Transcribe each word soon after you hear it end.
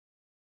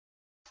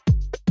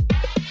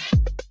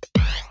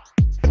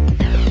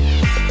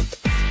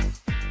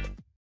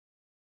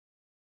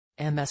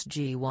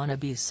MSG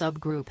Wannabe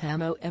subgroup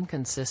M.O.M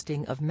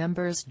consisting of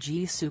members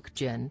Ji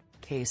Seokjin,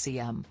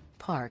 KCM,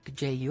 Park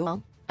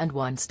Jae-young, and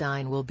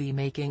Weinstein will be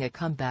making a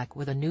comeback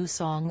with a new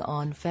song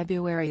on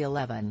February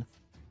 11.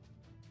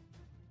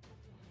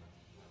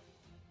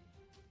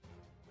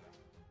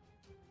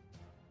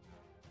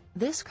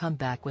 This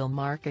comeback will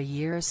mark a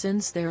year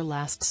since their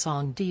last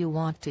song Do You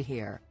Want to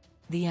Hear?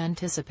 The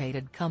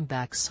anticipated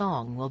comeback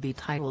song will be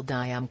titled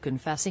I Am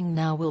Confessing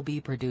Now will be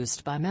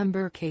produced by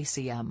member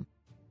KCM.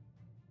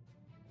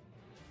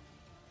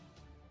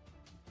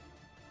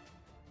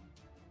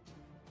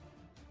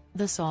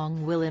 The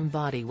song will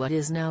embody what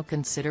is now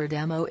considered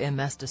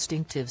M.O.M's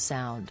distinctive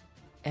sound.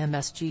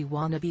 MSG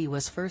Wannabe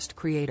was first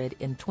created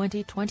in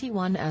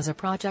 2021 as a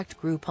project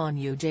group on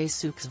Yoo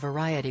Jae-suk's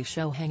variety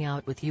show Hang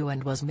Out With You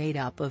and was made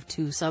up of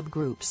two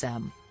subgroups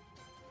M.O.M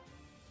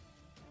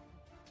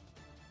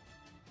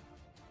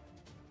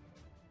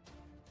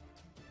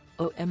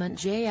and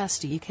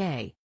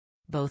JSDK.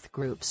 Both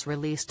groups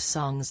released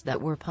songs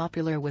that were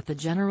popular with the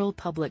general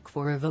public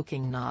for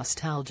evoking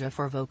nostalgia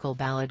for vocal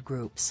ballad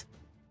groups.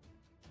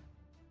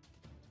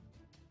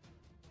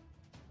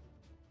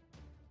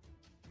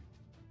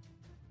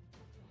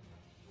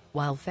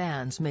 While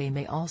fans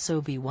may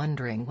also be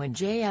wondering when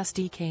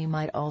JSDK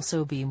might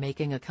also be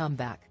making a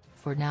comeback,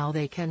 for now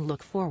they can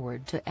look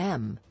forward to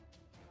M.O.M's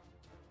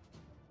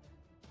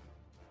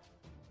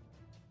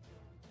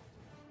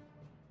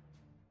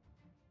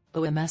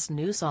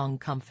new song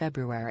come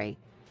February.